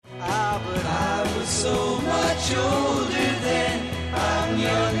was so much older then, I'm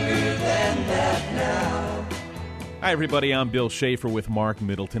younger than that now. Hi, everybody. I'm Bill Schaefer with Mark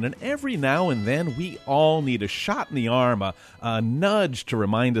Middleton, and every now and then we all need a shot in the arm, a nudge to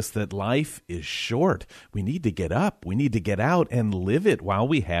remind us that life is short. We need to get up, we need to get out and live it while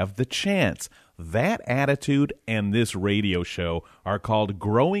we have the chance. That attitude and this radio show are called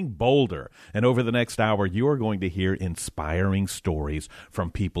Growing Bolder. And over the next hour, you are going to hear inspiring stories from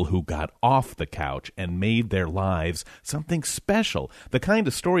people who got off the couch and made their lives something special. The kind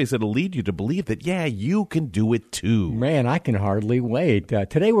of stories that'll lead you to believe that, yeah, you can do it too. Man, I can hardly wait.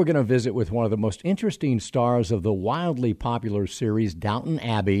 Today we're going to visit with one of the most interesting stars of the wildly popular series Downton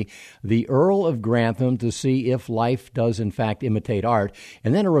Abbey, the Earl of Grantham, to see if life does in fact imitate art,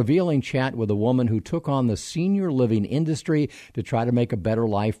 and then a revealing chat with a woman who took on the senior living industry to try to make a better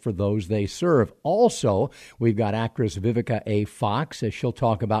life for those they serve. Also, we've got actress Vivica A. Fox, as she'll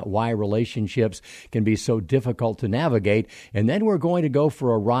talk about why relationships can be so difficult to navigate. And then we're going to go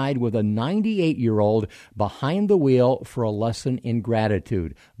for a ride with a 98-year-old behind the wheel for a lesson in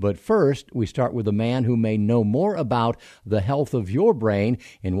gratitude. But first, we start with a man who may know more about the health of your brain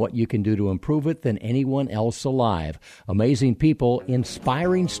and what you can do to improve it than anyone else alive. Amazing people,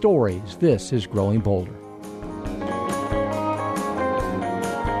 inspiring stories. This is Growing Bolder.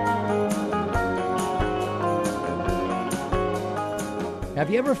 Have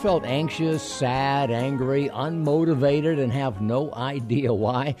you ever felt anxious, sad, angry, unmotivated, and have no idea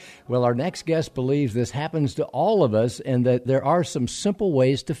why? Well, our next guest believes this happens to all of us and that there are some simple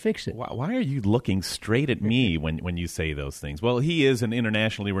ways to fix it. Why are you looking straight at me when you say those things? Well, he is an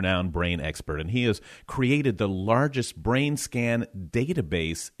internationally renowned brain expert, and he has created the largest brain scan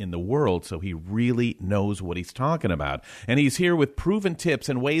database in the world, so he really knows what he's talking about. And he's here with proven tips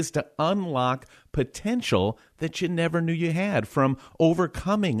and ways to unlock potential that you never knew you had, from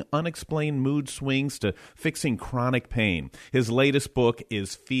overcoming unexplained mood swings to fixing chronic pain. His latest book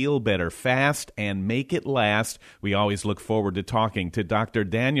is Feel Better Fast and Make It Last. We always look forward to talking to Dr.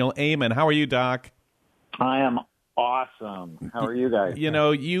 Daniel Amen. How are you, Doc? I am awesome. How are you guys? You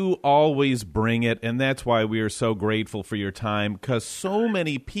know, you always bring it, and that's why we are so grateful for your time, because so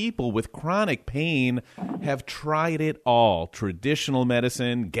many people with chronic pain have tried it all: traditional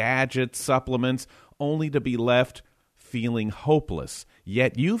medicine, gadgets, supplements, only to be left feeling hopeless.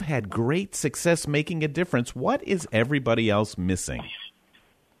 Yet you've had great success making a difference. What is everybody else missing?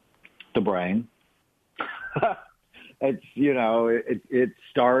 The brain. It's, it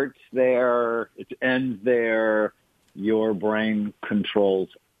starts there, it ends there. Your brain controls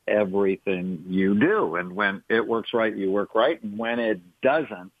everything you do. And when it works right, you work right. And when it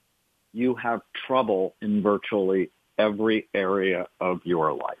doesn't, you have trouble in virtually every area of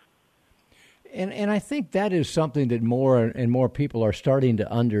your life. And I think that is something that more and more people are starting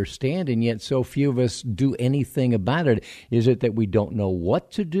to understand, and yet so few of us do anything about it. Is it that we don't know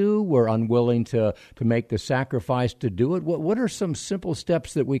what to do? We're unwilling to make the sacrifice to do it? What are some simple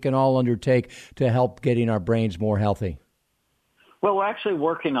steps that we can all undertake to help getting our brains more healthy? Well, we're actually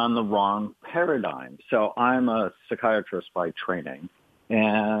working on the wrong paradigm. So I'm a psychiatrist by training,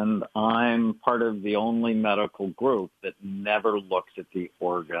 and I'm part of the only medical group that never looks at the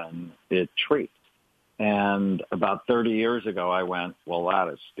organ it treats. And about 30 years ago, I went, well, that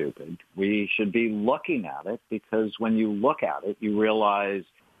is stupid. We should be looking at it, because when you look at it, you realize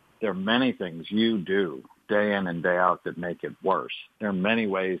there are many things you do day in and day out that make it worse. There are many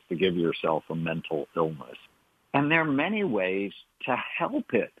ways to give yourself a mental illness. And there are many ways to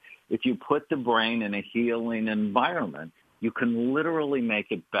help it. If you put the brain in a healing environment, you can literally make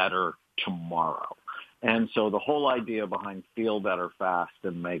it better tomorrow. And so the whole idea behind Feel Better Fast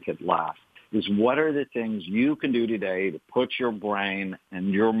and Make It Last is, what are the things you can do today to put your brain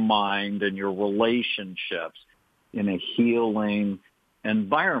and your mind and your relationships in a healing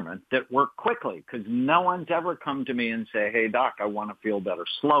environment that work quickly? Because no one's ever come to me and say, hey, doc, I want to feel better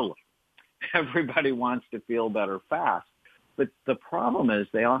slowly. Everybody wants to feel better fast. But the problem is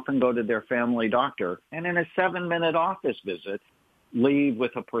they often go to their family doctor and in a 7-minute office visit leave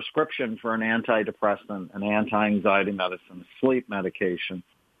with a prescription for an antidepressant, an anti-anxiety medicine, sleep medication.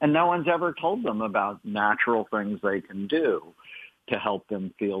 And no one's ever told them about natural things they can do to help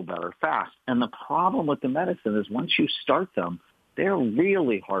them feel better fast. And the problem with the medicine is once you start them, they're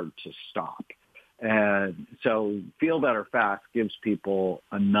really hard to stop. And so Feel Better Fast gives people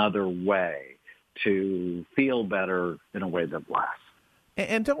another way to feel better in a way that lasts.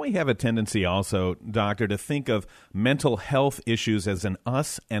 And don't we have a tendency also, doctor, to think of mental health issues as an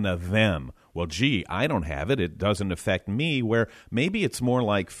us and a them? Well, gee, I don't have it. It doesn't affect me, where maybe it's more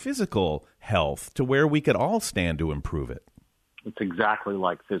like physical health, to where we could all stand to improve it. It's exactly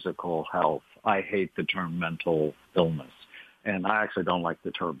like physical health. I hate the term mental illness. And I actually don't like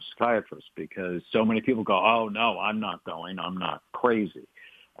the term psychiatrist because so many people go, oh, no, I'm not crazy.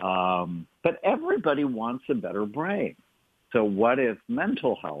 But everybody wants a better brain. So what if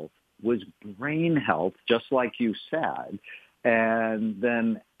mental health was brain health, just like you said, and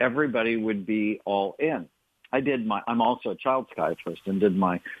then everybody would be all in? I'm also a child psychiatrist and did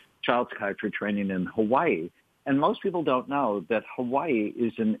my child psychiatry training in Hawaii. And most people don't know that Hawaii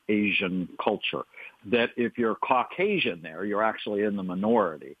is an Asian culture, that if you're Caucasian there, you're actually in the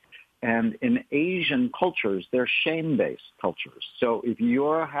minority. And in Asian cultures, they're shame-based cultures. So if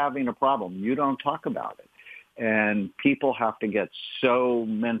you're having a problem, you don't talk about it. And people have to get so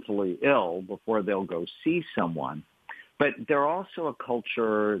mentally ill before they'll go see someone. But they're also a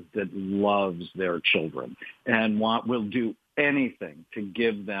culture that loves their children and will do anything to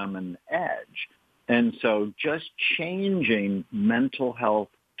give them an edge. And so just changing mental health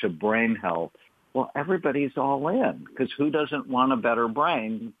to brain health, well, everybody's all in, because who doesn't want a better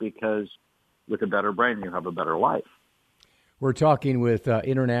brain? Because with a better brain, you have a better life. We're talking with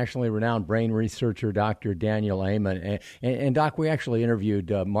internationally renowned brain researcher Dr. Daniel Amen. And Doc, we actually interviewed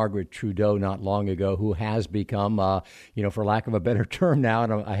Margaret Trudeau not long ago, who has become, for lack of a better term now,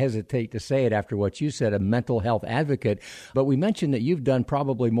 and I hesitate to say it after what you said, a mental health advocate. But we mentioned that you've done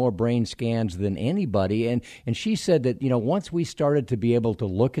probably more brain scans than anybody. And she said that, once we started to be able to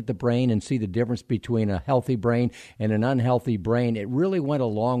look at the brain and see the difference between a healthy brain and an unhealthy brain, it really went a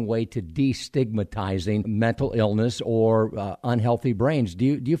long way to destigmatizing mental illness or unhealthy brains.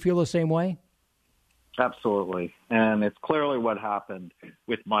 Do you feel the same way? Absolutely. And it's clearly what happened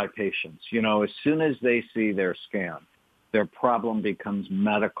with my patients. As soon as they see their scan, their problem becomes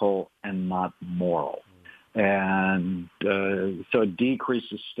medical and not moral. And so it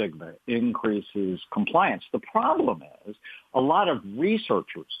decreases stigma, increases compliance. The problem is a lot of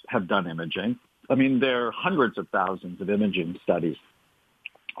researchers have done imaging. I mean, there are hundreds of thousands of imaging studies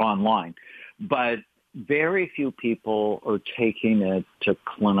online, but very few people are taking it to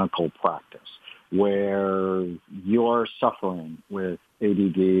clinical practice, where you're suffering with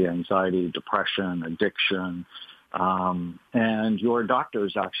ADD, anxiety, depression, addiction, and your doctor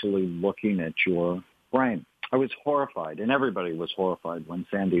is actually looking at your brain. I was horrified, and everybody was horrified when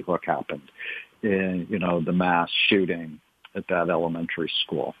Sandy Hook happened, the mass shooting at that elementary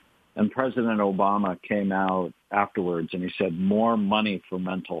school. And President Obama came out afterwards and he said, more money for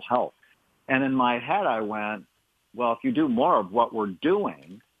mental health. And in my head, I went, well, if you do more of what we're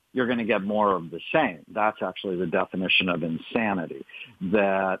doing, you're going to get more of the same. That's actually the definition of insanity,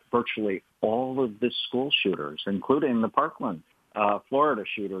 that virtually all of the school shooters, including the Parkland, Florida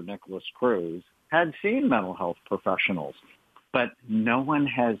shooter, Nicholas Cruz, had seen mental health professionals. But no one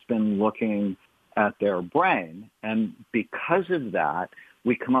has been looking at their brain. And because of that,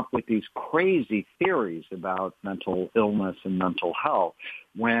 we come up with these crazy theories about mental illness and mental health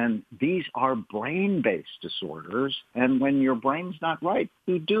when these are brain-based disorders. And when your brain's not right,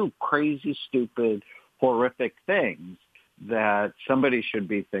 you do crazy, stupid, horrific things that somebody should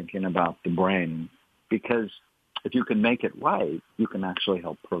be thinking about the brain, because if you can make it right, you can actually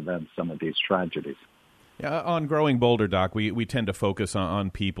help prevent some of these tragedies. Yeah, on Growing Bolder, Doc, we tend to focus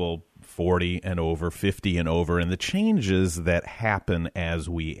on people 40 and over, 50 and over, and the changes that happen as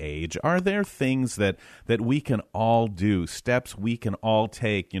we age. Are there things that we can all do, steps we can all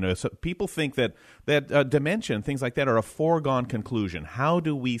take? So people think that dementia and things like that are a foregone conclusion. How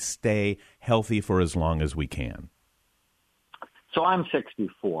do we stay healthy for as long as we can? So I'm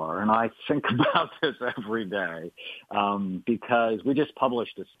 64, and I think about this every day because we just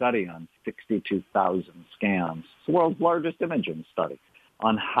published a study on 62,000 scans. It's the world's largest imaging study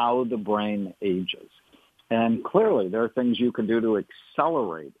on how the brain ages. And clearly there are things you can do to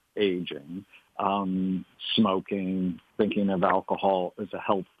accelerate aging, smoking, thinking of alcohol as a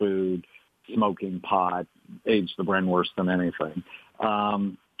health food, smoking pot, age the brain worse than anything.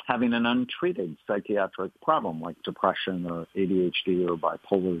 Having an untreated psychiatric problem like depression or ADHD or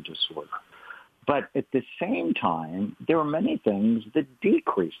bipolar disorder. But at the same time, there are many things that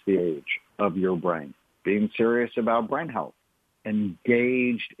decrease the age of your brain. Being serious about brain health,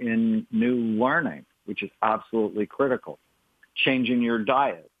 engaged in new learning, which is absolutely critical. Changing your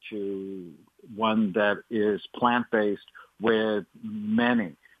diet to one that is plant-based with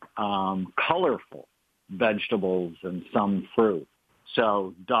many colorful vegetables and some fruit.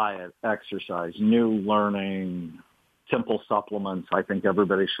 So diet, exercise, new learning, simple supplements. I think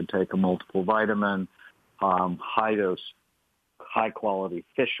everybody should take a multiple vitamin, high dose, high quality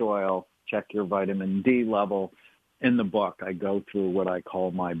fish oil, check your vitamin D level. In the book, I go through what I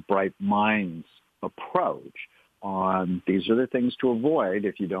call my Bright Minds approach on these are the things to avoid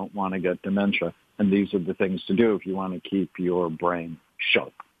if you don't want to get dementia, and these are the things to do if you want to keep your brain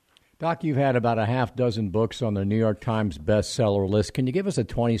sharp. Doc, you've had about a half dozen books on the New York Times bestseller list. Can you give us a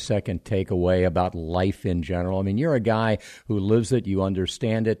 20-second takeaway about life in general? I mean, you're a guy who lives it, you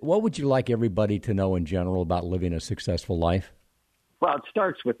understand it. What would you like everybody to know in general about living a successful life? Well, it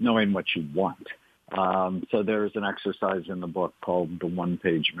starts with knowing what you want. So there's an exercise in the book called the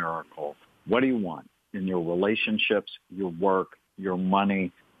one-page miracle. What do you want in your relationships, your work, your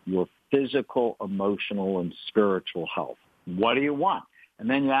money, your physical, emotional, and spiritual health? What do you want? And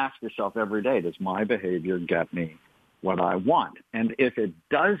then you ask yourself every day, does my behavior get me what I want? And if it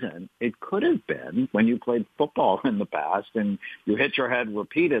doesn't, it could have been when you played football in the past and you hit your head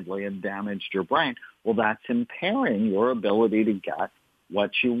repeatedly and damaged your brain. Well, that's impairing your ability to get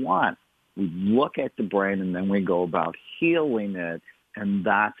what you want. We look at the brain and then we go about healing it, and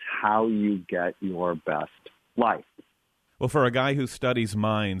that's how you get your best life. Well, for a guy who studies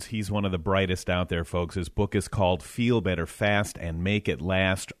minds, he's one of the brightest out there, folks. His book is called Feel Better Fast and Make It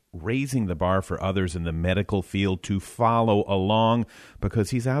Last, raising the bar for others in the medical field to follow along, because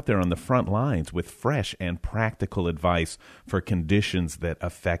he's out there on the front lines with fresh and practical advice for conditions that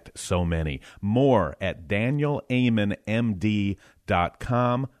affect so many. More at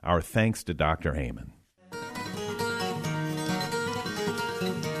DanielAmenMD.com. Our thanks to Dr. Amen.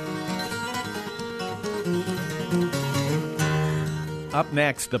 Up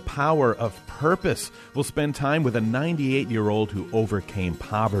next, the power of purpose. We'll spend time with a 98-year-old who overcame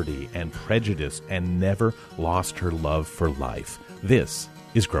poverty and prejudice and never lost her love for life. This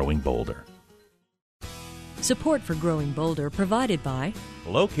is Growing Bolder. Support for Growing Bolder provided by...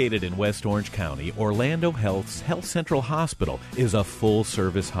 Located in West Orange County, Orlando Health's Health Central Hospital is a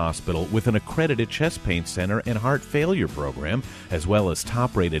full-service hospital with an accredited chest pain center and heart failure program, as well as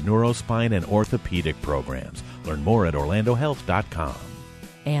top-rated neurospine and orthopedic programs. Learn more at orlandohealth.com.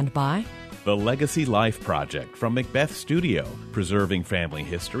 And by... The Legacy Life Project from Macbeth Studio, preserving family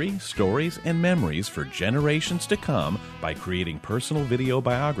history, stories, and memories for generations to come by creating personal video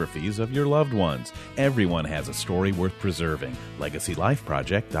biographies of your loved ones. Everyone has a story worth preserving.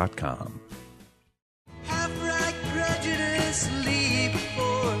 LegacyLifeProject.com. Have right prejudice, leave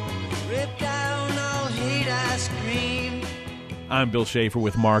before, rip down all hate ice cream. I'm Bill Schaefer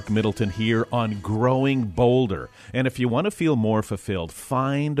with Mark Middleton here on Growing Bolder. And if you want to feel more fulfilled,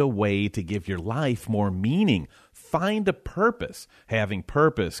 find a way to give your life more meaning. Find a purpose. Having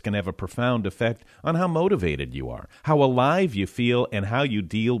purpose can have a profound effect on how motivated you are, how alive you feel, and how you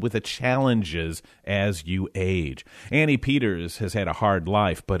deal with the challenges as you age. Annie Peters has had a hard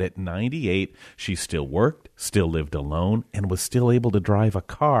life, but at 98, she still worked, still lived alone, and was still able to drive a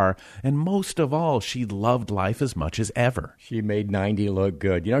car. And most of all, she loved life as much as ever. She made 90 look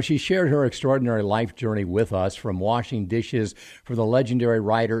good. You know, she shared her extraordinary life journey with us, from washing dishes for the legendary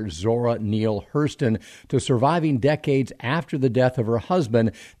writer Zora Neale Hurston to surviving decades after the death of her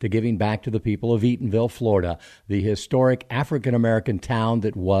husband to giving back to the people of Eatonville, Florida, the historic African-American town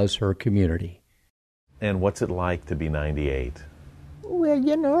that was her community. And what's it like to be 98? Well,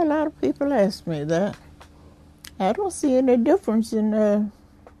 you know, a lot of people ask me that. I don't see any difference in,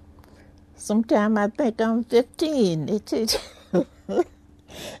 sometimes I think I'm 15.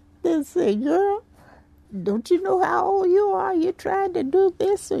 They say, girl, don't you know how old you are? You trying to do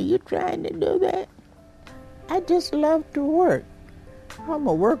this or you trying to do that? I just love to work. I'm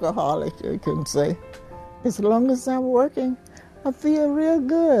a workaholic, you can say. As long as I'm working, I feel real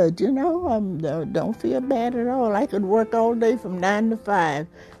good, you know. I don't feel bad at all. I could work all day from 9 to 5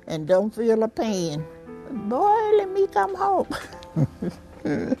 and don't feel a pain. Boy, let me come home.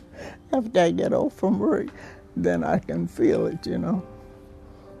 After I get off from work, then I can feel it, you know.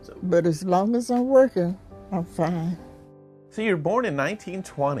 But as long as I'm working, I'm fine. So you're born in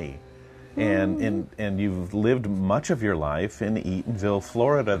 1920. And you've lived much of your life in Eatonville,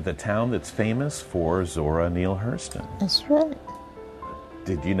 Florida, the town that's famous for Zora Neale Hurston. That's right.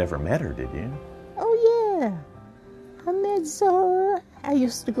 You never met her, did you? Oh, yeah. I met Zora. I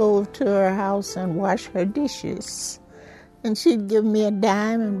used to go to her house and wash her dishes. And she'd give me a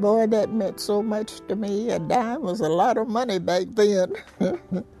dime, and boy, that meant so much to me. A dime was a lot of money back then.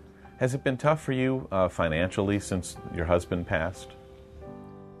 Has it been tough for you financially since your husband passed?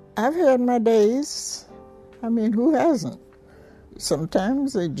 I've had my days. I mean, who hasn't?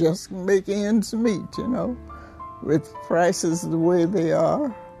 Sometimes they just make ends meet, you know, with prices the way they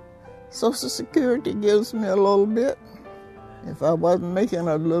are. Social Security gives me a little bit. If I wasn't making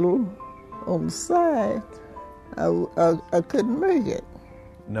a little on the side, I couldn't make it.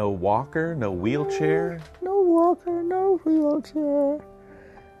 No walker, no wheelchair? No walker, no wheelchair.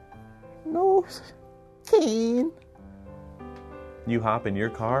 No, cane. You hop in your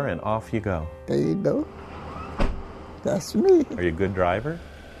car and off you go. There you go. That's me. Are you a good driver?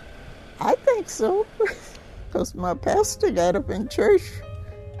 I think so. Because my pastor got up in church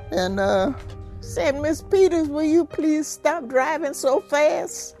and said, Miss Peters, will you please stop driving so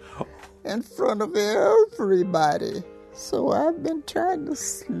fast in front of everybody? So I've been trying to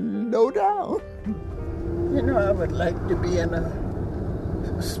slow down. You know, I would like to be in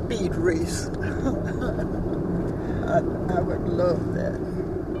a speed race. I would love that.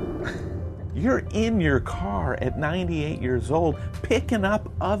 You're in your car at 98 years old, picking up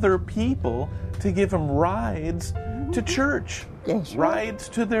other people to give them rides to church, That's right. rides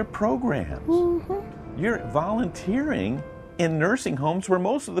to their programs. Mm-hmm. You're volunteering in nursing homes where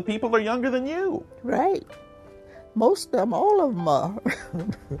most of the people are younger than you. Right. Most of them, all of them are.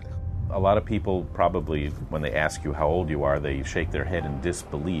 A lot of people probably, when they ask you how old you are, they shake their head in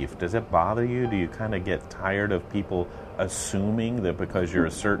disbelief. Does it bother you? Do you kind of get tired of people assuming that because you're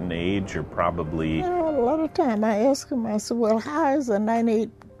a certain age, you're probably... You know, a lot of time I ask them, I said, well, how is a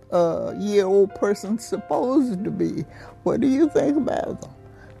 98-year-old person supposed to be? What do you think about them?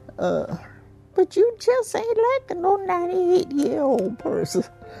 But you just ain't like no 98-year-old person.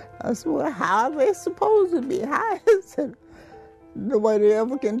 I said, well, how are they supposed to be? How is it? Nobody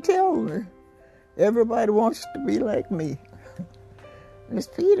ever can tell me. Everybody wants to be like me. Miss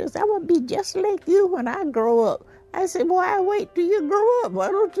Peters, I want to be just like you when I grow up. I said, why wait till you grow up? Why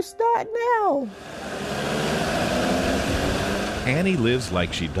don't you start now? Annie lives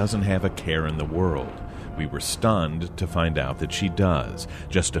like she doesn't have a care in the world. We were stunned to find out that she does.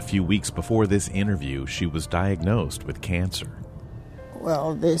 Just a few weeks before this interview, she was diagnosed with cancer.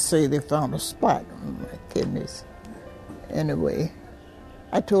 Well, they say they found a spot on my kidneys. Anyway,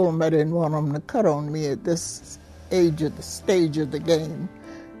 I told them I didn't want them to cut on me at this age of the stage of the game.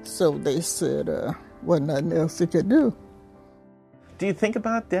 So they said, wasn't nothing else they could do. Do you think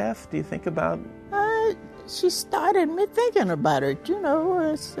about death? Do you think about... She started me thinking about it, you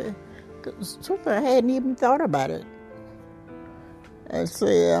know. So far I hadn't even thought about it. I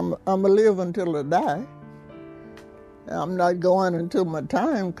say, I'm going to live until I die. I'm not going until my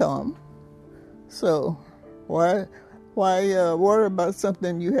time comes. So why worry about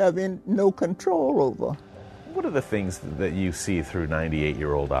something you have no control over? What are the things that you see through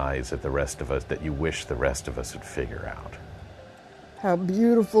 98-year-old eyes that that you wish the rest of us would figure out? How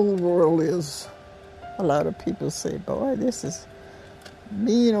beautiful the world is. A lot of people say, boy, this is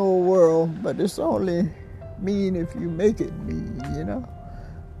mean old world, but it's only mean if you make it mean, you know?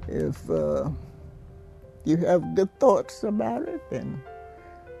 If you have good thoughts about it, then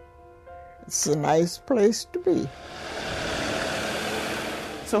it's a nice place to be.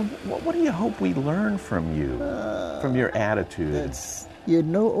 So what do you hope we learn from you, from your attitude? You're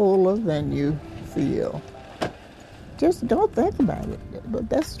no older than you feel. Just don't think about it. But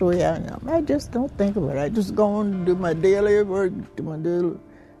that's the way I am. I just don't think about it. I just go on and do my daily work, and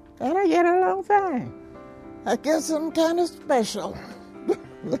I get along fine. I guess I'm kind of special.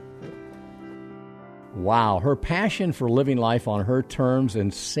 Wow, her passion for living life on her terms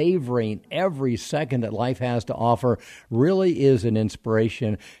and savoring every second that life has to offer really is an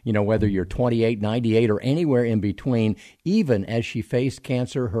inspiration, you know, whether you're 28, 98, or anywhere in between. Even as she faced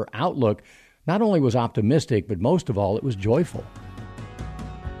cancer, her outlook not only was optimistic, but most of all, it was joyful.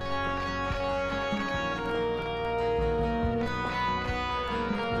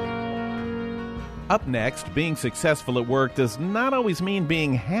 Up next, being successful at work does not always mean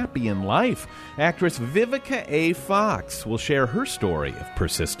being happy in life. Actress Vivica A. Fox will share her story of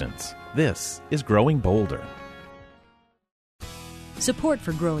persistence. This is Growing Bolder. Support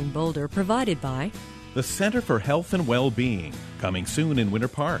for Growing Bolder provided by The Center for Health and Well-Being, coming soon in Winter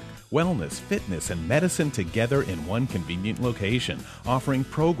Park. Wellness, fitness, and medicine together in one convenient location, offering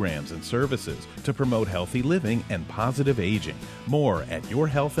programs and services to promote healthy living and positive aging. More at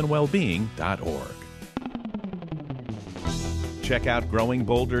yourhealthandwellbeing.org. Check out Growing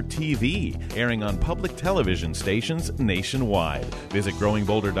Bolder TV, airing on public television stations nationwide. Visit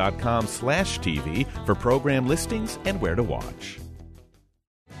growingbolder.com/TV for program listings and where to watch.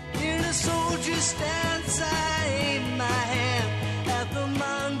 In a soldier's stance, I aim my hand at the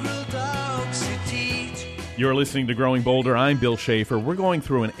mongrel dogs who teach. You're listening to Growing Bolder. I'm Bill Schaefer. We're going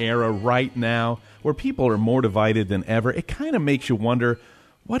through an era right now where people are more divided than ever. It kind of makes you wonder,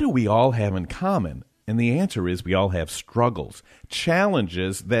 what do we all have in common? And the answer is we all have struggles,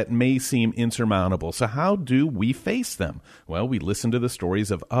 challenges that may seem insurmountable. So how do we face them? Well, we listen to the stories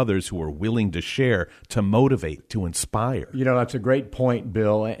of others who are willing to share, to motivate, to inspire. You know, that's a great point,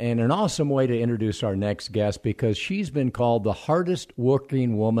 Bill, and an awesome way to introduce our next guest, because she's been called the hardest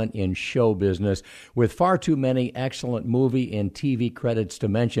working woman in show business, with far too many excellent movie and TV credits to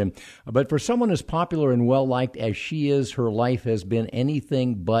mention. But for someone as popular and well-liked as she is, her life has been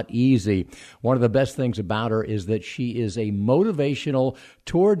anything but easy. One of the best things about her is that she is a motivational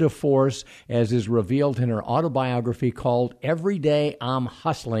tour de force, as is revealed in her autobiography called Every Day I'm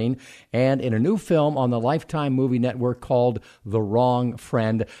Hustling, and in a new film on the Lifetime Movie Network called The Wrong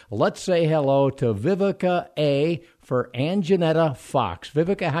Friend. Let's say hello to Vivica A. for Anjanetta Fox.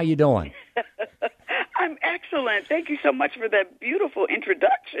 Vivica, how you doing? I'm excellent. Thank you so much for that beautiful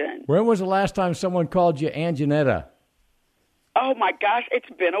introduction. When was the last time someone called you Anjanetta? Oh, my gosh, it's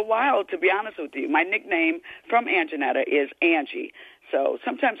been a while, to be honest with you. My nickname from Anjanetta is Angie. So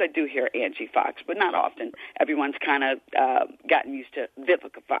sometimes I do hear Angie Fox, but not often. Everyone's kind of gotten used to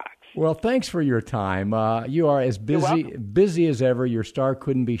Vivica Fox. Well, thanks for your time. You are as busy as ever. Your star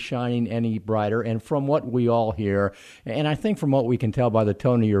couldn't be shining any brighter. And from what we all hear, and I think from what we can tell by the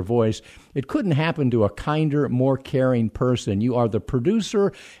tone of your voice, it couldn't happen to a kinder, more caring person. You are the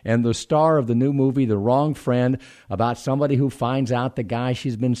producer and the star of the new movie, The Wrong Friend, about somebody who finds out the guy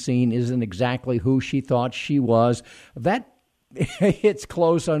she's been seeing isn't exactly who she thought she was. That hits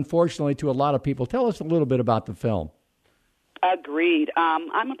close, unfortunately, to a lot of people. Tell us a little bit about the film. Agreed.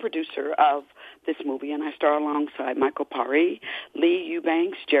 I'm a producer of this movie, and I star alongside Michael Paré, Lee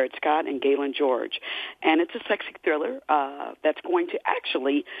Eubanks, Jared Scott, and Galen George. And it's a sexy thriller that's going to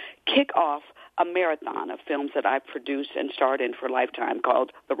actually kick off a marathon of films that I've produced and starred in for Lifetime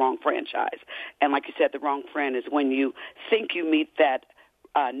called The Wrong Franchise. And like you said, The Wrong Friend is when you think you meet that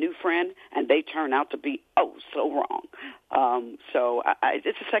new friend, and they turn out to be so wrong. So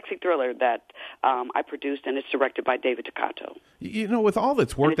it's a sexy thriller that I produced, and it's directed by David Ducato. You know, with all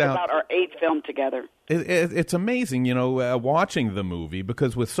that's worked out, it's about our 8th film together. It's amazing, you know, watching the movie,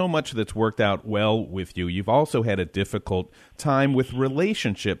 because with so much that's worked out well with you, you've also had a difficult time with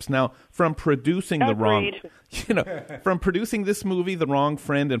relationships. Now, from producing from producing this movie, The Wrong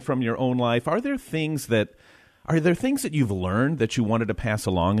Friend, and from your own life, are there things that you've learned that you wanted to pass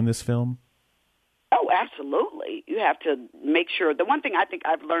along in this film? Oh, absolutely. You have to make sure. The one thing I think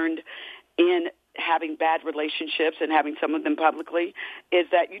I've learned in having bad relationships and having some of them publicly is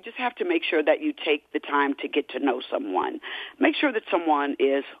that you just have to make sure that you take the time to get to know someone. Make sure that someone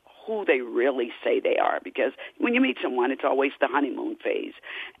is who they really say they are, because when you meet someone, it's always the honeymoon phase.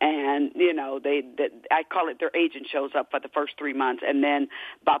 And, you know, I call it their agent shows up for the first 3 months, and then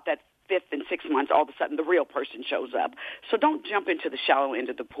about that 5th and 6th months, all of a sudden the real person shows up. So don't jump into the shallow end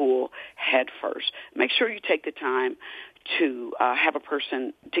of the pool head first. Make sure you take the time to have a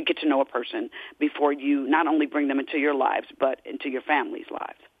person, to get to know a person before you not only bring them into your lives, but into your family's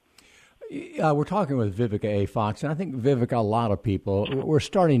lives. We're talking with Vivica A. Fox, and I think, Vivica, a lot of people, we're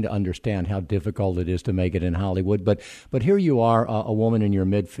starting to understand how difficult it is to make it in Hollywood. But here you are, a woman in your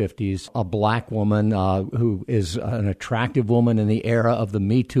mid-50s, a black woman who is an attractive woman in the era of the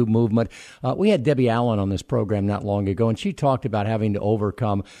Me Too movement. We had Debbie Allen on this program not long ago, and she talked about having to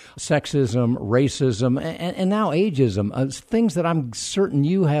overcome sexism, racism, and now ageism, things that I'm certain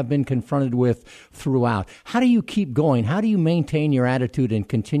you have been confronted with throughout. How do you keep going? How do you maintain your attitude and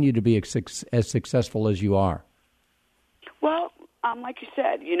continue to be as successful as you are? Well, like you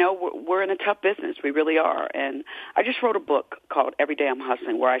said, you know, we're in a tough business. We really are. And I just wrote a book called Every Day I'm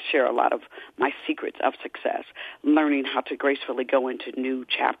Hustling, where I share a lot of my secrets of success, learning how to gracefully go into new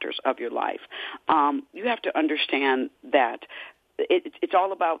chapters of your life. You have to understand that it's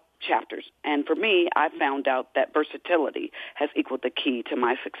all about chapters. And for me, I found out that versatility has equaled the key to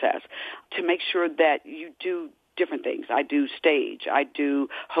my success. To make sure that you do different things. I do stage. I do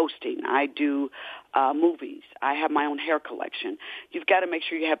hosting. I do movies. I have my own hair collection. You've got to make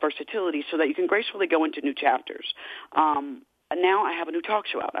sure you have versatility so that you can gracefully go into new chapters. Now I have a new talk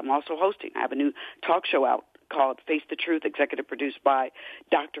show out. I'm also hosting. I have a new talk show out called Face the Truth, executive produced by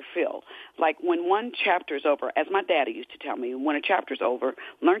Dr. Phil. Like, when one chapter is over, as my daddy used to tell me, when a chapter's over,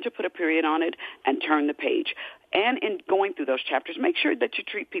 learn to put a period on it and turn the page. And in going through those chapters, make sure that you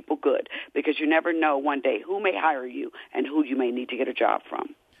treat people good, because you never know one day who may hire you and who you may need to get a job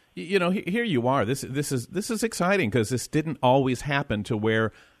from. You know, here you are. This is exciting, because this didn't always happen to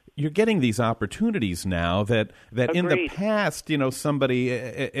where you're getting these opportunities now that in the past, you know, somebody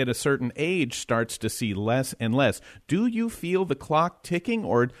at a certain age starts to see less and less. Do you feel the clock ticking,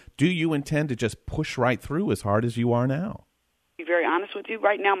 or do you intend to just push right through as hard as you are now? be very honest with you.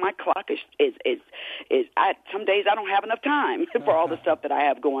 Right now, my clock some days I don't have enough time for all the stuff that I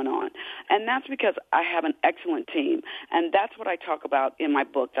have going on. And that's because I have an excellent team. And that's what I talk about in my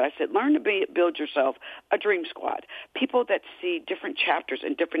book, that I said, learn to build yourself a dream squad. People that see different chapters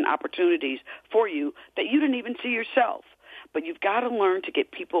and different opportunities for you that you didn't even see yourself. But you've got to learn to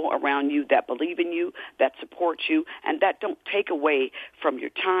get people around you that believe in you, that support you, and that don't take away from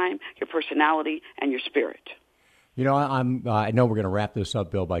your time, your personality, and your spirit. You know, I know we're going to wrap this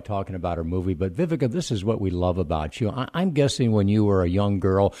up, Bill, by talking about our movie, but Vivica, this is what we love about you. I'm guessing when you were a young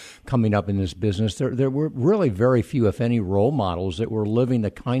girl coming up in this business, there were really very few, if any, role models that were living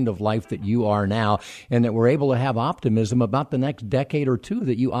the kind of life that you are now and that were able to have optimism about the next decade or two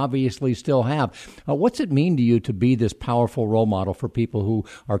that you obviously still have. What's it mean to you to be this powerful role model for people who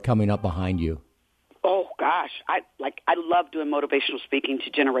are coming up behind you? Oh, gosh. I love doing motivational speaking to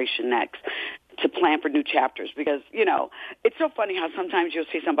Generation Next, to plan for new chapters, because, you know, it's so funny how sometimes you'll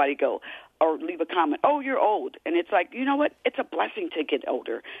see somebody go or leave a comment, oh, you're old. And it's like, you know what? It's a blessing to get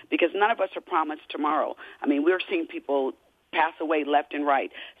older, because none of us are promised tomorrow. I mean, we're seeing people pass away left and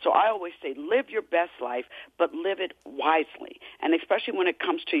right. So I always say, live your best life, but live it wisely. And especially when it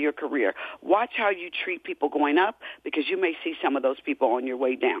comes to your career, watch how you treat people going up, because you may see some of those people on your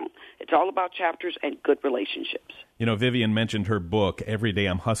way down. It's all about chapters and good relationships. You know, Vivian mentioned her book, Every Day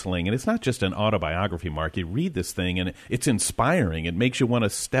I'm Hustling, and it's not just an autobiography, Mark. You read this thing, and it's inspiring. It makes you want to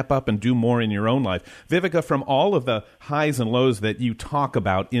step up and do more in your own life. Vivica, from all of the highs and lows that you talk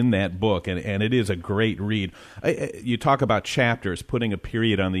about in that book, and it is a great read, you talk about chapters, putting a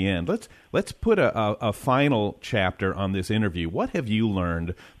period on the end. Let's put a final chapter on this interview. What have you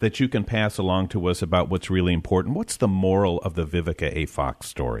learned that you can pass along to us about what's really important? What's the moral of the Vivica A. Fox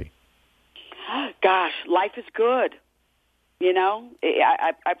story? Gosh, life is good. You know,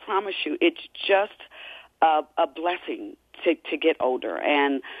 I promise you, it's just a blessing to get older,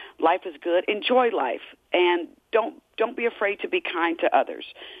 and life is good. Enjoy life, and don't be afraid to be kind to others.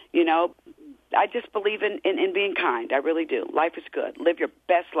 You know, I just believe in being kind. I really do. Life is good. Live your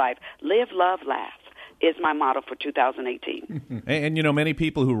best life. Live, love, laugh is my motto for 2018. And, you know, many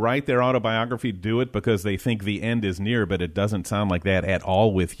people who write their autobiography do it because they think the end is near, but it doesn't sound like that at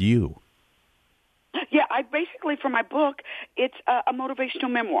all with you. Yeah, I basically, for my book, it's a motivational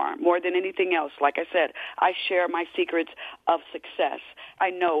memoir more than anything else. Like I said, I share my secrets of success. I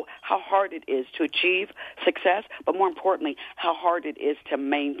know how hard it is to achieve success, but more importantly, how hard it is to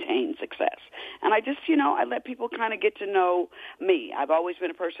maintain success. And I just, you know, I let people kind of get to know me. I've always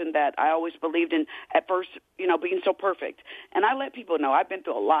been a person that I always believed in, at first, you know, being so perfect. And I let people know I've been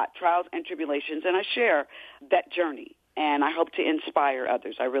through a lot, trials and tribulations, and I share that journey. And I hope to inspire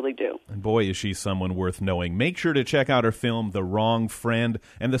others. I really do. And boy, is she someone worth knowing. Make sure to check out her film, The Wrong Friend,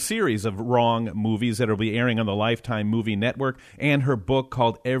 and the series of Wrong movies that will be airing on the Lifetime Movie Network, and her book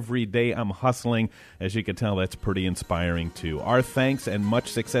called Every Day I'm Hustling. As you can tell, that's pretty inspiring, too. Our thanks and much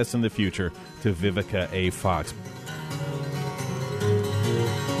success in the future to Vivica A. Fox.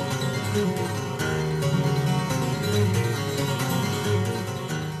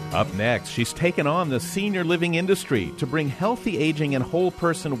 Up next, she's taken on the senior living industry to bring healthy aging and whole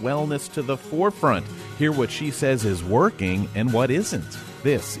person wellness to the forefront. Hear what she says is working and what isn't.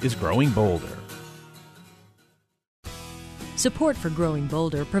 This is Growing Bolder. Support for Growing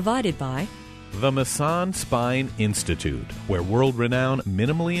Bolder provided by the Masson Spine Institute, where world-renowned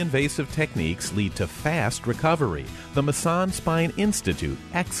minimally invasive techniques lead to fast recovery. The Masson Spine Institute,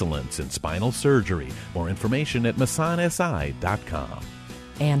 excellence in spinal surgery. More information at massonsi.com.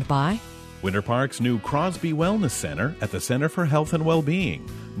 And by Winter Park's new Crosby Wellness Center at the Center for Health and Well-Being.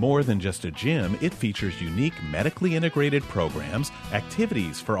 More than just a gym, it features unique medically integrated programs,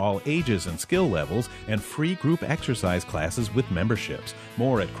 activities for all ages and skill levels, and free group exercise classes with memberships.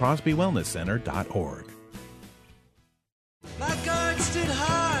 More at crosbywellnesscenter.org. My guard stood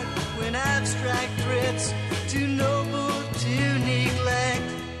hard when abstract threats too noble to neglect.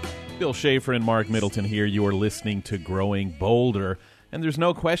 Bill Schaefer and Mark Middleton here. You are listening to Growing Bolder. And there's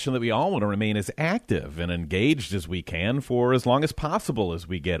no question that we all want to remain as active and engaged as we can for as long as possible as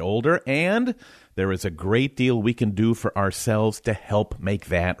we get older. And there is a great deal we can do for ourselves to help make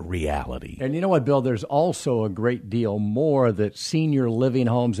that reality. And you know what, Bill? There's also a great deal more that senior living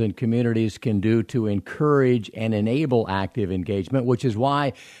homes and communities can do to encourage and enable active engagement, which is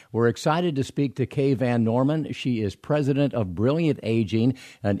why we're excited to speak to Kay Van Norman. She is president of Brilliant Aging,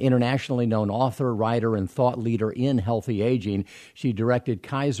 an internationally known author, writer, and thought leader in healthy aging. She directed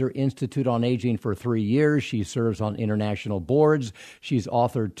Kaiser Institute on Aging for 3 years. She serves on international boards. She's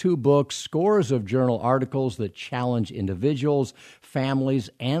authored 2 books, scores of progressive journal articles that challenge individuals, families,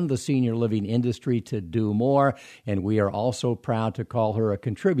 and the senior living industry to do more. And we are also proud to call her a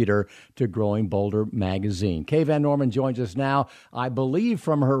contributor to Growing Bolder magazine. Kay Van Norman joins us now, I believe,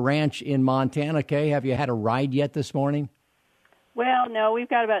 from her ranch in Montana. Kay, have you had a ride yet this morning? Well, no, we've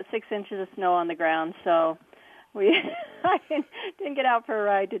got about 6 inches of snow on the ground, so I didn't get out for a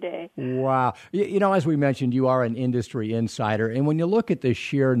ride today. Wow. You know, as we mentioned, you are an industry insider, and when you look at the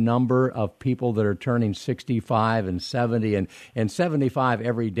sheer number of people that are turning 65 and 70 and 75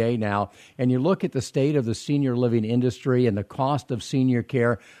 every day now, and you look at the state of the senior living industry and the cost of senior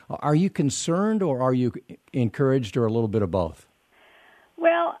care, are you concerned or are you encouraged, or a little bit of both?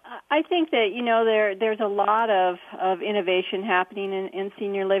 Well, I think that, there's a lot of innovation happening in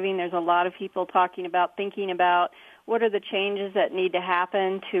senior living. There's a lot of people thinking about what are the changes that need to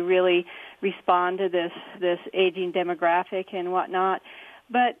happen to really respond to this aging demographic and whatnot.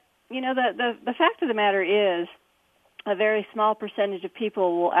 But, the fact of the matter is a very small percentage of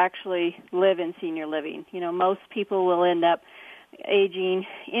people will actually live in senior living. Most people will end up aging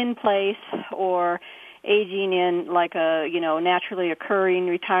in place or aging in like a, naturally occurring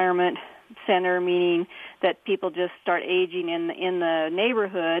retirement center, meaning that people just start aging in the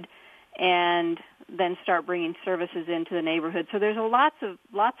neighborhood and then start bringing services into the neighborhood. So there's lots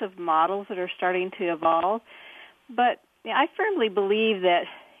of models that are starting to evolve. But I firmly believe that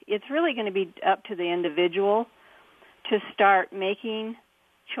it's really going to be up to the individual to start making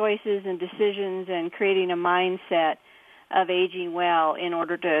choices and decisions and creating a mindset of aging well in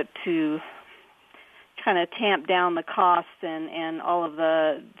order to kind of tamp down the costs and all of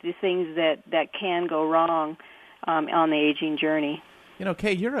the things that can go wrong on the aging journey.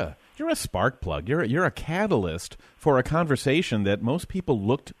 Kay, you're a spark plug. You're a catalyst for a conversation that most people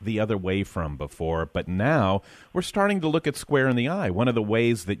looked the other way from before, but now we're starting to look it square in the eye. One of the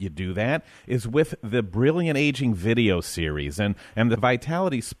ways that you do that is with the Brilliant Aging video series and the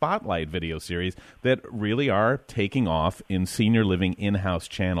Vitality Spotlight video series that really are taking off in senior living in-house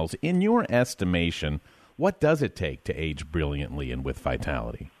channels. In your estimation, what does it take to age brilliantly and with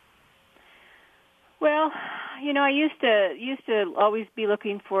vitality? Well, I used to always be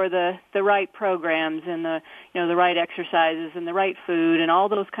looking for the right programs and the right exercises and the right food and all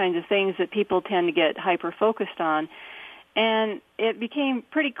those kinds of things that people tend to get hyper focused on. And it became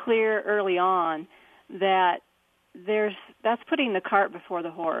pretty clear early on that that's putting the cart before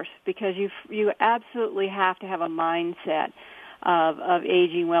the horse, because you absolutely have to have a mindset of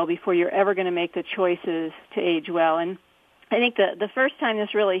aging well before you're ever going to make the choices to age well. And I think the first time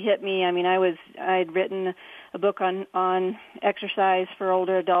this really hit me, I'd written a book on exercise for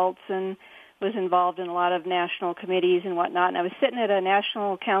older adults and was involved in a lot of national committees and whatnot. And I was sitting at a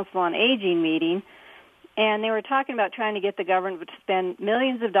National Council on Aging meeting, and they were talking about trying to get the government to spend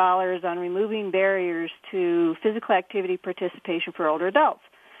millions of dollars on removing barriers to physical activity participation for older adults.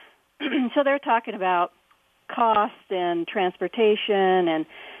 So they're talking about cost and transportation and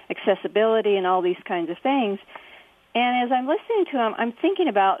accessibility and all these kinds of things. And as I'm listening to them, I'm thinking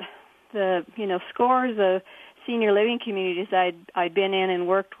about the scores of senior living communities I'd been in and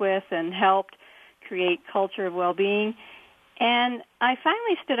worked with and helped create culture of well-being. And I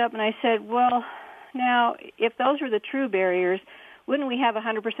finally stood up and I said, well, now, if those were the true barriers, wouldn't we have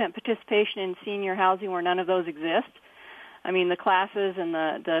 100% participation in senior housing where none of those exist? The classes and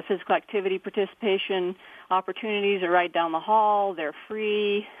the physical activity participation opportunities are right down the hall. They're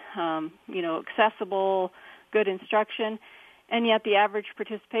free, accessible, good instruction, and yet the average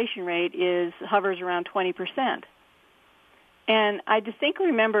participation rate hovers around 20%. And I distinctly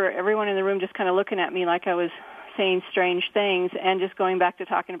remember everyone in the room just kind of looking at me like I was saying strange things and just going back to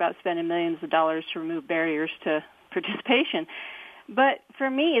talking about spending millions of dollars to remove barriers to participation. But for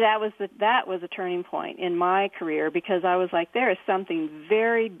me, that was a turning point in my career, because I was like, there is something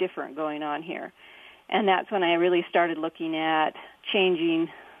very different going on here. And that's when I really started looking at changing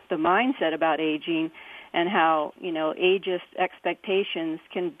the mindset about aging and how, ageist expectations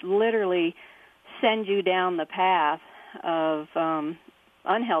can literally send you down the path of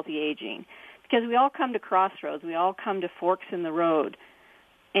unhealthy aging. Because we all come to crossroads. We all come to forks in the road.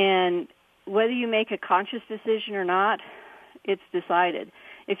 And whether you make a conscious decision or not, it's decided.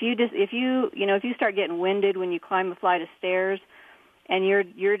 If you start getting winded when you climb a flight of stairs and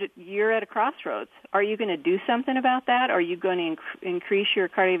you're at a crossroads, are you going to do something about that? Are you going to increase your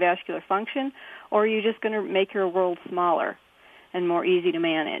cardiovascular function, or are you just going to make your world smaller and more easy to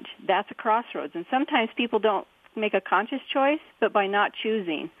manage? That's a crossroads. And sometimes people don't make a conscious choice, but by not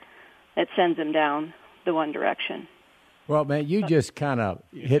choosing, it sends them down the one direction. Well, man, you just kind of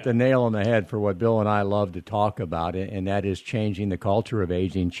hit the nail on the head for what Bill and I love to talk about, and that is changing the culture of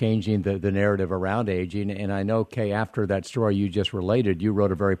aging, changing the narrative around aging. And I know, Kay, after that story you just related, you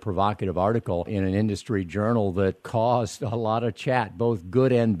wrote a very provocative article in an industry journal that caused a lot of chat, both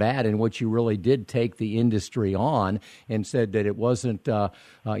good and bad, in which you really did take the industry on and said that it wasn't, the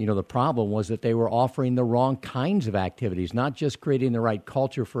problem was that they were offering the wrong kinds of activities, not just creating the right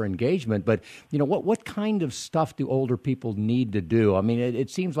culture for engagement, but, what kind of stuff do older people need to do? I mean,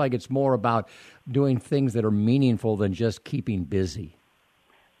 it seems like it's more about doing things that are meaningful than just keeping busy.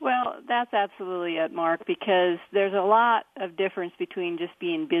 Well, that's absolutely it, Mark, because there's a lot of difference between just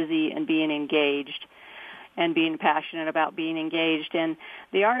being busy and being engaged and being passionate about being engaged. And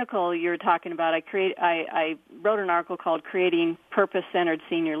the article you're talking about, I wrote an article called Creating Purpose-Centered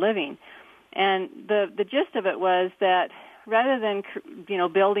Senior Living. And the gist of it was that rather than,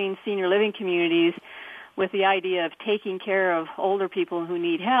 building senior living communities with the idea of taking care of older people who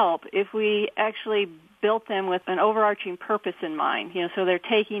need help, if we actually built them with an overarching purpose in mind, so they're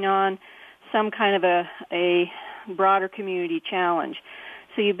taking on some kind of a broader community challenge.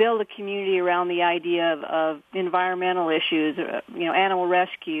 So you build a community around the idea of environmental issues, animal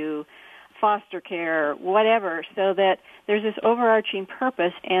rescue, foster care, whatever, so that there's this overarching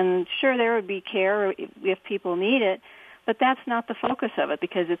purpose. And sure, there would be care if people need it, but that's not the focus of it,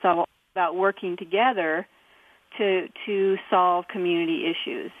 because it's all about working together to solve community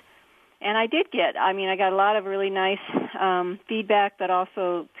issues. And I got a lot of really nice feedback, but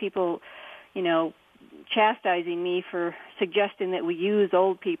also people, chastising me for suggesting that we use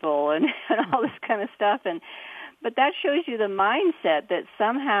old people and all this kind of stuff. But that shows you the mindset that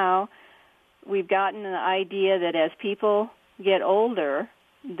somehow we've gotten an idea that as people get older,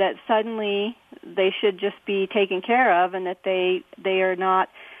 that suddenly they should just be taken care of, and that they are not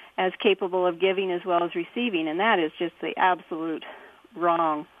as capable of giving as well as receiving. And that is just the absolute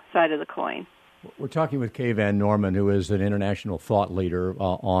wrong side of the coin. We're talking with Kay Van Norman, who is an international thought leader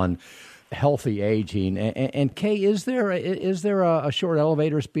on healthy aging. And Kay, is there a short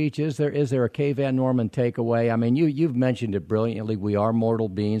elevator speech? Is there a Kay Van Norman takeaway? I mean, you've mentioned it brilliantly. We are mortal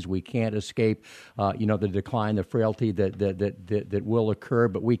beings. We can't escape, the decline, the frailty that will occur,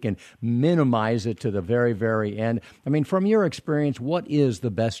 but we can minimize it to the very, very end. I mean, from your experience, what is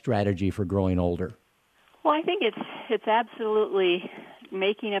the best strategy for growing older? Well, I think it's absolutely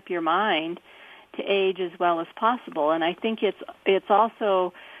making up your mind to age as well as possible, and I think it's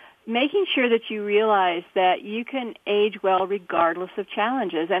also making sure that you realize that you can age well regardless of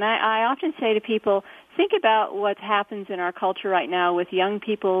challenges. And I often say to people, think about what happens in our culture right now with young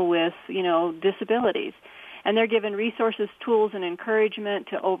people with, disabilities. And they're given resources, tools, and encouragement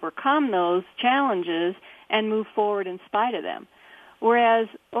to overcome those challenges and move forward in spite of them. Whereas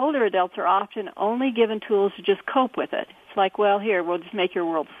older adults are often only given tools to just cope with it. It's like, well, here, we'll just make your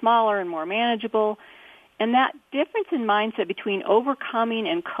world smaller and more manageable. And that difference in mindset between overcoming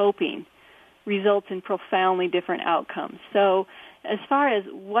and coping results in profoundly different outcomes. So as far as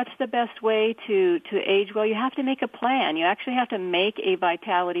what's the best way to age well, you have to make a plan. You actually have to make a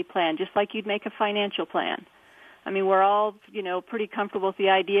vitality plan, just like you'd make a financial plan. I mean, we're all, pretty comfortable with the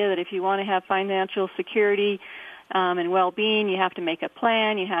idea that if you want to have financial security and well-being, you have to make a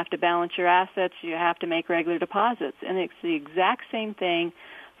plan, you have to balance your assets, you have to make regular deposits. And it's the exact same thing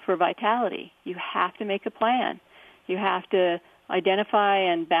for vitality. You have to make a plan. You have to identify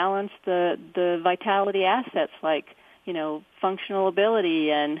and balance the vitality assets like, functional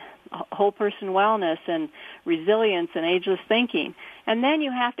ability and whole person wellness and resilience and ageless thinking. And then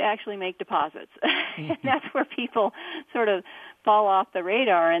you have to actually make deposits. And that's where people sort of fall off the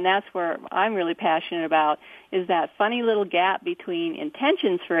radar, and that's where I'm really passionate about, is that funny little gap between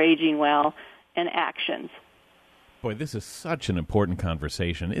intentions for aging well and actions. Boy, this is such an important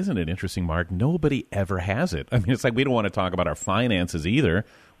conversation. Isn't it interesting, Mark? Nobody ever has it. I mean, it's like we don't want to talk about our finances either.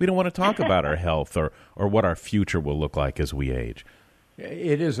 We don't want to talk about our health or what our future will look like as we age.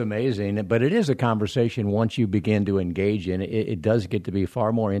 It is amazing, but it is a conversation once you begin to engage in it. It does get to be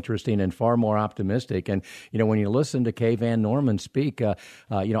far more interesting and far more optimistic. And, when you listen to Kay Van Norman speak,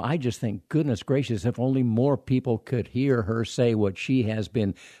 I just think, goodness gracious, if only more people could hear her say what she has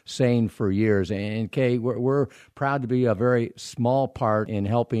been saying for years. And, Kay, we're proud to be a very small part in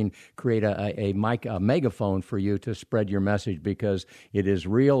helping create a megaphone for you to spread your message, because it is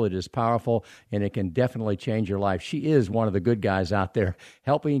real, it is powerful, and it can definitely change your life. She is one of the good guys out there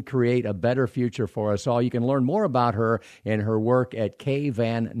helping create a better future for us all. You can learn more about her and her work at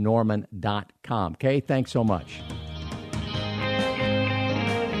kvannorman.com. Kay, thanks so much.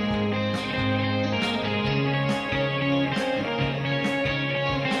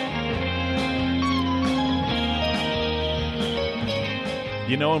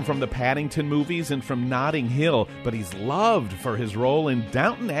 You know him from the Paddington movies and from Notting Hill, but he's loved for his role in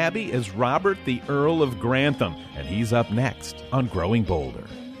Downton Abbey as Robert, the Earl of Grantham. And he's up next on Growing Bolder.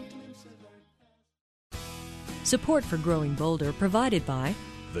 Support for Growing Bolder provided by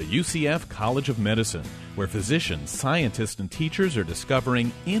the UCF College of Medicine, where physicians, scientists, and teachers are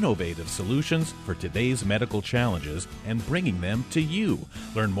discovering innovative solutions for today's medical challenges and bringing them to you.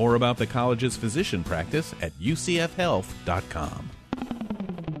 Learn more about the college's physician practice at ucfhealth.com.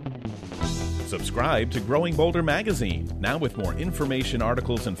 Subscribe to Growing Bolder magazine, now with more information,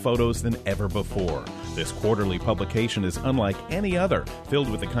 articles, and photos than ever before. This quarterly publication is unlike any other, filled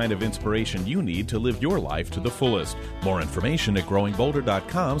with the kind of inspiration you need to live your life to the fullest. More information at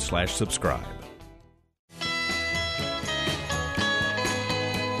growingbolder.com/subscribe.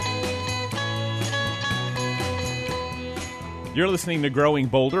 You're listening to Growing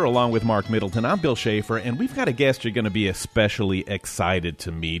Bolder along with Mark Middleton. I'm Bill Schaefer, and we've got a guest you're going to be especially excited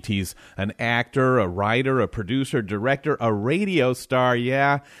to meet. He's an actor, a writer, a producer, director, a radio star.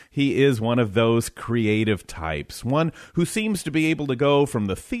 Yeah, he is one of those creative types, one who seems to be able to go from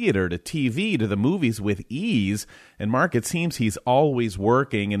the theater to TV to the movies with ease. And Mark, it seems he's always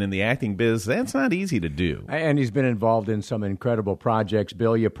working, and in the acting biz, that's not easy to do. And he's been involved in some incredible projects,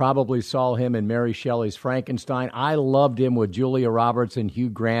 Bill. You probably saw him in Mary Shelley's Frankenstein. I loved him with Julia Roberts and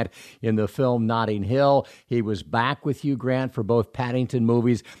Hugh Grant in the film Notting Hill. He was back with Hugh Grant for both Paddington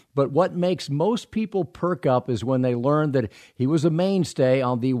movies. But what makes most people perk up is when they learn that he was a mainstay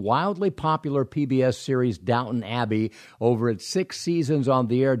on the wildly popular PBS series Downton Abbey. Over its 6 seasons on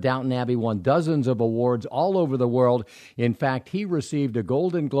the air, Downton Abbey won dozens of awards all over the world. In fact, he received a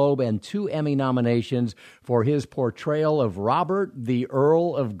Golden Globe and 2 Emmy nominations for his portrayal of Robert, the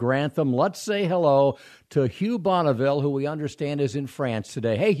Earl of Grantham. Let's say hello to Hugh Bonneville, who we understand is in France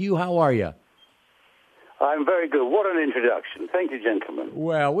today. Hey, Hugh, how are you? I'm very good. What an introduction. Thank you, gentlemen.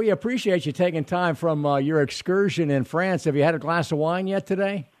 Well, we appreciate you taking time from your excursion in France. Have you had a glass of wine yet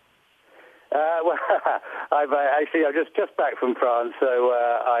today? Well, I'm just back from France, so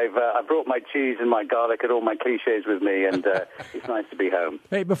I brought my cheese and my garlic and all my cliches with me, and it's nice to be home.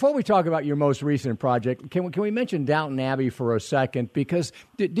 Hey, before we talk about your most recent project, can we mention Downton Abbey for a second? Because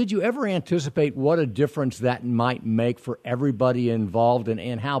did you ever anticipate what a difference that might make for everybody involved,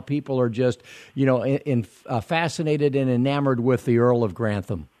 and how people are just, fascinated and enamored with the Earl of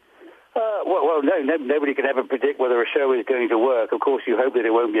Grantham? No, nobody can ever predict whether a show is going to work. Of course, you hope that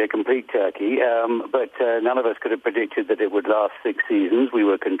it won't be a complete turkey, but none of us could have predicted that it would last 6 seasons. We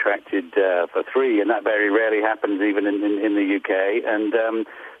were contracted for 3, and that very rarely happens even in the UK. And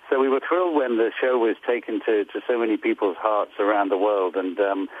so we were thrilled when the show was taken to so many people's hearts around the world, and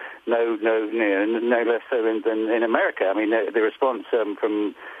no less so than in America. I mean, the response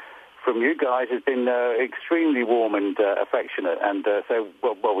from you guys has been extremely warm and affectionate, and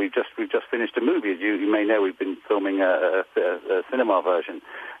we've just finished a movie. As you may know, we've been filming a cinema version,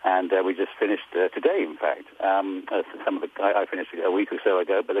 and we just finished today. In fact, I finished a week or so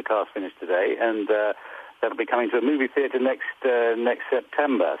ago, but the cast finished today, and that'll be coming to a movie theatre next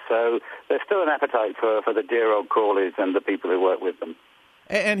September. So there's still an appetite for the dear old Crawleys and the people who work with them.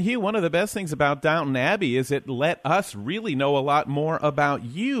 And Hugh, one of the best things about Downton Abbey is it let us really know a lot more about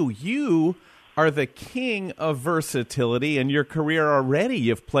you. You are the king of versatility in your career already.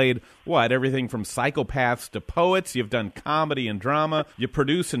 You've played, everything from psychopaths to poets. You've done comedy and drama. You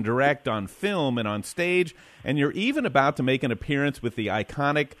produce and direct on film and on stage. And you're even about to make an appearance with the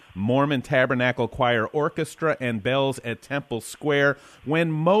iconic Mormon Tabernacle Choir Orchestra and Bells at Temple Square. When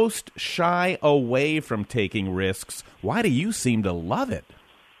most shy away from taking risks, why do you seem to love it?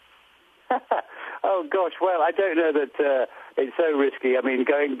 Oh, gosh, well, I don't know that it's so risky. I mean,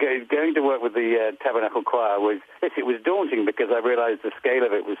 going to work with the Tabernacle Choir was daunting because I realized the scale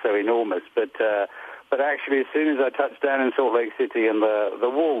of it was so enormous. But actually, as soon as I touched down in Salt Lake City, and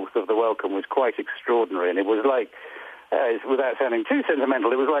the warmth of the welcome was quite extraordinary. And it was like, without sounding too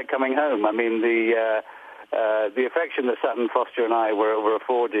sentimental, it was like coming home. I mean, the affection that Sutton Foster and I were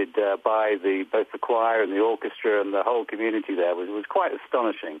afforded by both the choir and the orchestra and the whole community there was quite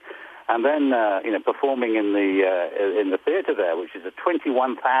astonishing. And then, performing in the theatre there, which is a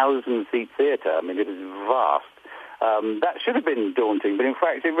 21,000-seat theatre. I mean, it was vast. That should have been daunting, but in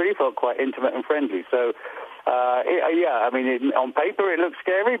fact, it really felt quite intimate and friendly. So, on paper it looked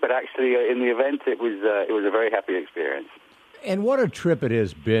scary, but actually, in the event, it was a very happy experience. And what a trip it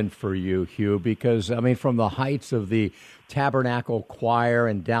has been for you, Hugh, because, I mean, from the heights of the Tabernacle Choir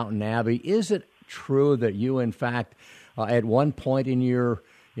and Downton Abbey, is it true that you, in fact, at one point in your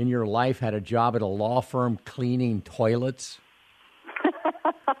life had a job at a law firm cleaning toilets?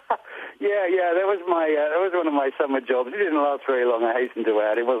 Yeah. That was one of my summer jobs. It didn't last very long, I hasten to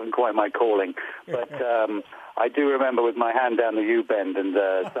add. It wasn't quite my calling. But I do remember with my hand down the U-bend and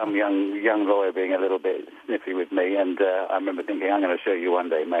some young lawyer being a little bit sniffy with me. And I remember thinking, I'm going to show you one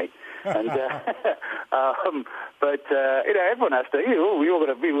day, mate. And but everyone has to. We all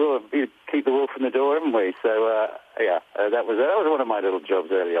got to keep the wolf from the door, haven't we? So that was one of my little jobs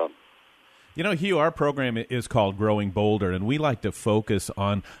early on. You know, Hugh, our program is called Growing Bolder, and we like to focus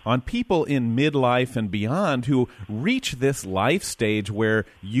on people in midlife and beyond who reach this life stage where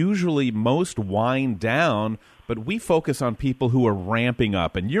usually most wind down, but we focus on people who are ramping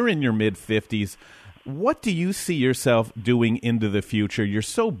up. And you're in your mid-50s. What do you see yourself doing into the future? You're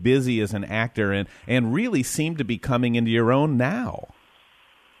so busy as an actor and really seem to be coming into your own now.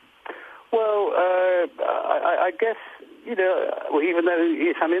 Well, I guess, even though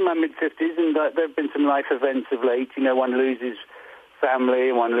I'm in my mid-50s and there have been some life events of late, one loses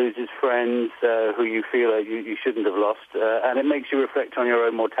family, one loses friends who you feel you shouldn't have lost, and it makes you reflect on your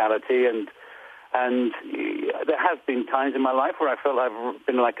own mortality. And there have been times in my life where I felt I've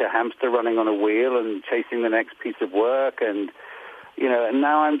been like a hamster running on a wheel and chasing the next piece of work, and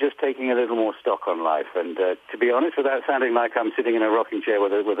now I'm just taking a little more stock on life. And to be honest, without sounding like I'm sitting in a rocking chair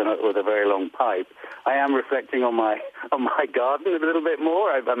with a very long pipe, I am reflecting on my garden a little bit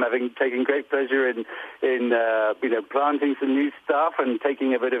more. I'm taking great pleasure in planting some new stuff and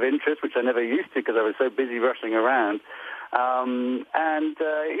taking a bit of interest, which I never used to because I was so busy rushing around.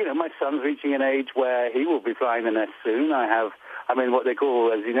 My son's reaching an age where he will be flying the nest soon. What they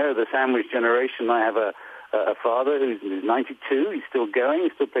call, as you know, the sandwich generation. I have a father who's 92. He's still going. He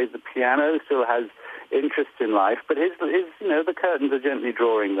still plays the piano. Still has interest in life. But his the curtains are gently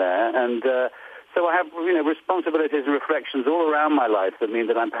drawing there, and so I have responsibilities and reflections all around my life that mean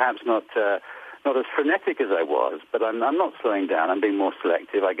that I'm perhaps not as frenetic as I was, but I'm not slowing down. I'm being more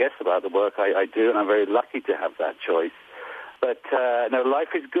selective, I guess, about the work I do, and I'm very lucky to have that choice. But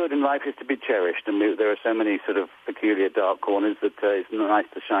life is good and life is to be cherished, and there are so many sort of peculiar dark corners that it's nice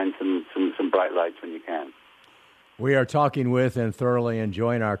to shine some bright lights when you can. We are talking with and thoroughly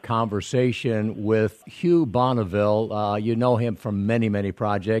enjoying our conversation with Hugh Bonneville. You know him from many, many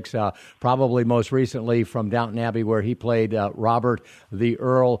projects, probably most recently from Downton Abbey, where he played Robert, the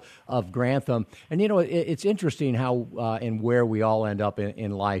Earl of Grantham. And, it's interesting how and where we all end up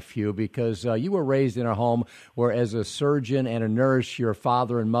in life, Hugh, because you were raised in a home where, as a surgeon and a nurse, your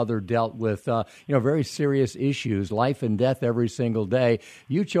father and mother dealt with, very serious issues, life and death every single day.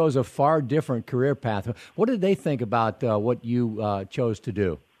 You chose a far different career path. What did they think about what you chose to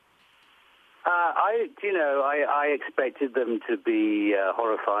do? I expected them to be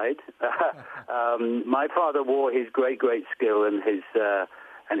horrified. My father wore his great skill and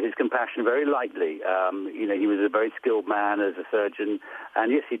his compassion very lightly. He was a very skilled man as a surgeon,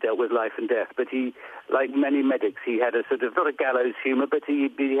 and yes, he dealt with life and death. But he, like many medics, he had a sort of not a gallows humor, but he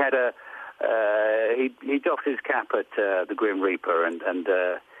had he doffed his cap at the Grim Reaper and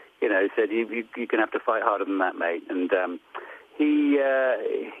said, you're going to have to fight harder than that, mate. And he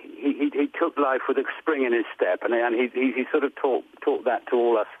took life with a spring in his step, and he sort of taught that to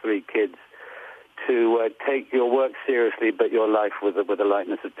all us three kids, to take your work seriously, but your life with a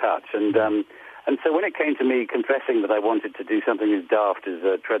lightness of touch. And so when it came to me confessing that I wanted to do something as daft as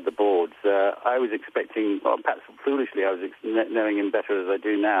tread the boards, I was expecting, or perhaps foolishly, I was knowing him better as I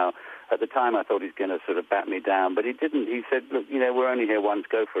do now. At the time, I thought he's going to sort of bat me down, but he didn't. He said, "Look, we're only here once.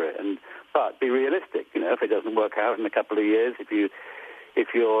 Go for it, but be realistic. If it doesn't work out in a couple of years, if you're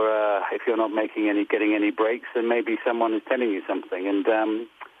not getting any breaks, then maybe someone is telling you something." And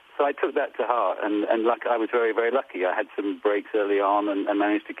so I took that to heart, and I was very, very lucky. I had some breaks early on and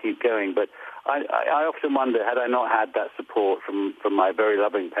managed to keep going. But I often wonder, had I not had that support from my very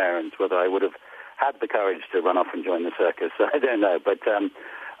loving parents, whether I would have had the courage to run off and join the circus. I don't know, but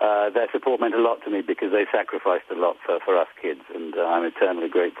their support meant a lot to me because they sacrificed a lot for us kids, and I'm eternally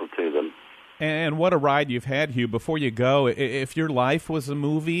grateful to them. And what a ride you've had, Hugh. Before you go, if your life was a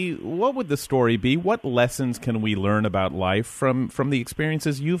movie, what would the story be? What lessons can we learn about life from the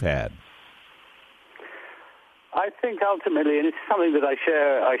experiences you've had? I think ultimately, and it's something that I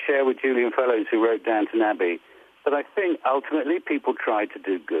share with Julian Fellows, who wrote Downton Abbey, but I think ultimately people try to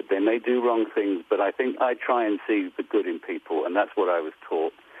do good. They may do wrong things, but I think I try and see the good in people, and that's what I was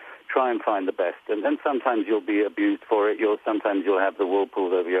taught. Try and find the best, and sometimes you'll be abused for it. Sometimes you'll have the wool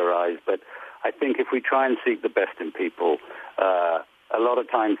pulled over your eyes, but I think if we try and seek the best in people, a lot of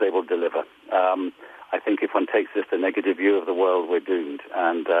times they will deliver. I think if one takes just a negative view of the world, we're doomed.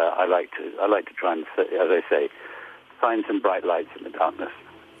 And I like to try and, as I say, find some bright lights in the darkness.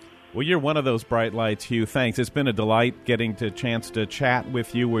 Well, you're one of those bright lights, Hugh. Thanks. It's been a delight getting the chance to chat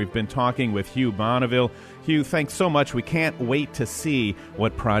with you. We've been talking with Hugh Bonneville. Hugh, thanks so much. We can't wait to see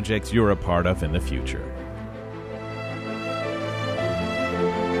what projects you're a part of in the future.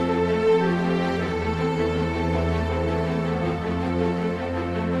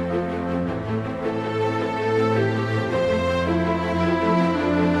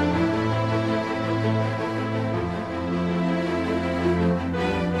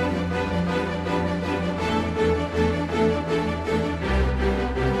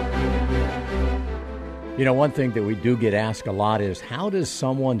 You know, one thing that we do get asked a lot is, how does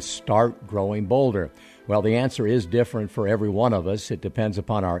someone start growing bolder? Well, the answer is different for every one of us. It depends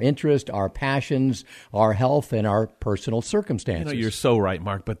upon our interest, our passions, our health, and our personal circumstances. You know, you're so right,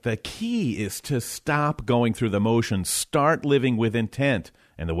 Mark, but the key is to stop going through the motions. Start living with intent.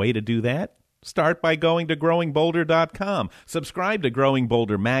 And the way to do that? Start by going to growingbolder.com. Subscribe to Growing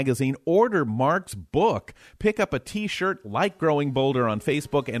Bolder magazine. Order Mark's book. Pick up a T-shirt like Growing Bolder on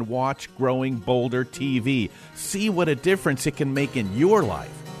Facebook and watch Growing Bolder TV. See what a difference it can make in your life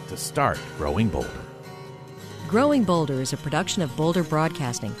to start growing bolder. Growing Bolder is a production of Boulder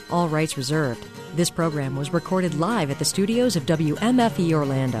Broadcasting, all rights reserved. This program was recorded live at the studios of WMFE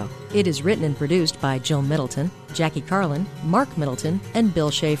Orlando. It is written and produced by Jill Middleton, Jackie Carlin, Mark Middleton, and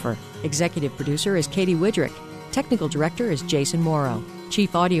Bill Schaefer. Executive producer is Katie Widrick. Technical director is Jason Morrow.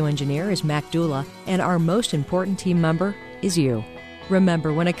 Chief audio engineer is Mac Dula. And our most important team member is you.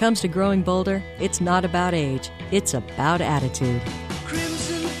 Remember, when it comes to growing bolder, it's not about age, it's about attitude.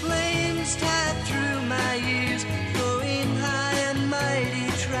 Crimson flames tap through my ears, flowing high and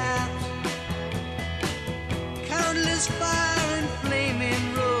mighty traps. Countless fire and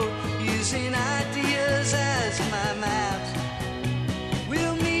flaming road, using ideas as my maps.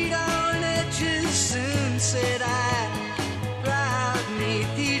 We'll meet on edges soon, said I, proud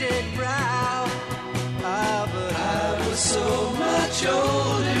neath heated brow. Ah, but I was so much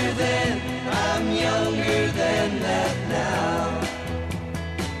older then, I'm younger than that now.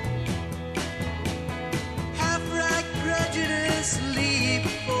 Half-right prejudice, leap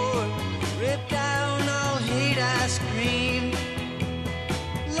forward, rip down all hate I scream.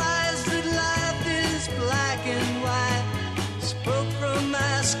 Lies that life is black and white, spoke from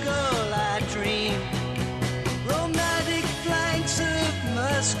my skull I dream. Romantic flanks of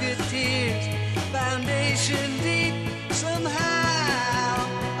musketeers, foundation deep somehow.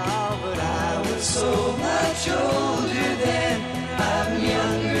 Oh, but I was so much older then, I'm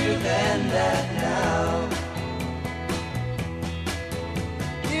younger than that now.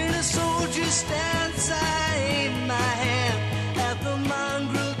 In a soldier's stance I aim my hand at the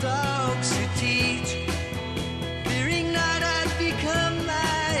mongrel dogs who teach, fearing not I'd become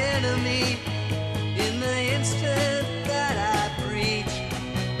my enemy in the instant that I preach.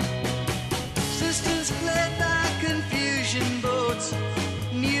 Sisters fled by confusion boats,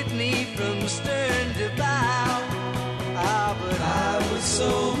 mutiny from stern